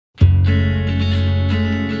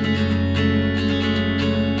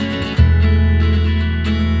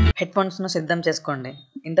Head ఫోన్స్‌ను సిద్ధం చేసుకోండి.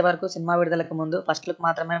 ఇంతవరకు సినిమా విడుదలకు ముందు ఫస్ట్ లుక్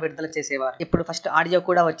మాత్రమే విడుదల చేసేవారు. ఇప్పుడు ఫస్ట్ ఆడియో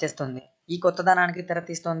కూడా వచ్చేస్తుంది. ఈ కొత్తదనానికి తెర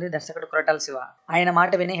తీస్తోంది దర్శకుడు కొరటాల శివ. ఆయన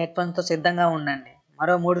మాట విని హెడ్ ఫోన్స్‌తో సిద్ధంగా ఉండండి.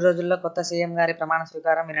 మరో 3 రోజుల్లో కొత్త సీఎం గారి ప్రమాణ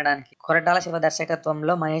స్వీకారం వినడానికి కొరటాల శివ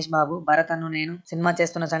దర్శకత్వంలో మహేష్ బాబు, భరత్ నేను సినిమా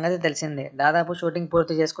చేస్తున్న సంగతి తెలిసిందే. దాదాపు షూటింగ్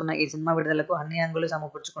పూర్తి చేసుకున్న ఈ సినిమా విడుదలకు అన్ని యాంగులు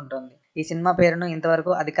సమకూర్చుకుంటోంది. ఈ సినిమా పేరును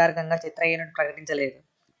ఇంతవరకు అధికారికంగా చిత్ర యూనిట్ ప్రకటించలేదు.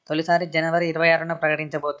 తొలిసారి జనవరి 26న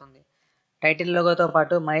ప్రకటించబోతుంది. టైటిల్ లోగోతో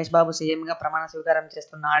పాటు మహేష్ బాబు సీఎంగా ప్రమాణ స్వీకారం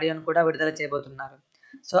చేస్తున్న ఆడియోను కూడా విడుదల చేయబోతున్నారు.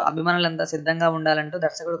 సో అభిమానులంతా సిద్ధంగా ఉండాలంటూ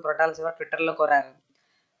దర్శకుడు కొరటాల శివ ట్విట్టర్లో కోరారు.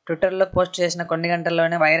 ట్విట్టర్లో పోస్ట్ చేసిన కొన్ని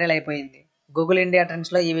గంటల్లోనే వైరల్ అయిపోయింది. గూగుల్ ఇండియా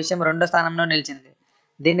ట్రెండ్స్లో ఈ విషయం 2వ స్థానంలో నిలిచింది.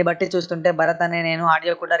 దీన్ని బట్టి చూస్తుంటే భరత్ నేను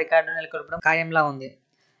ఆడియో కూడా రికార్డు నెలకొల్పడం ఖాయంలా ఉంది.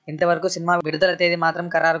 ఇంతవరకు సినిమా విడుదల తేదీ మాత్రం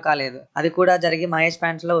ఖరారు కాలేదు. అది కూడా జరిగి మహేష్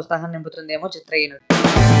ఫ్యాన్స్లో ఉత్సాహం నింపుతుందేమో చిత్ర యూనిట్.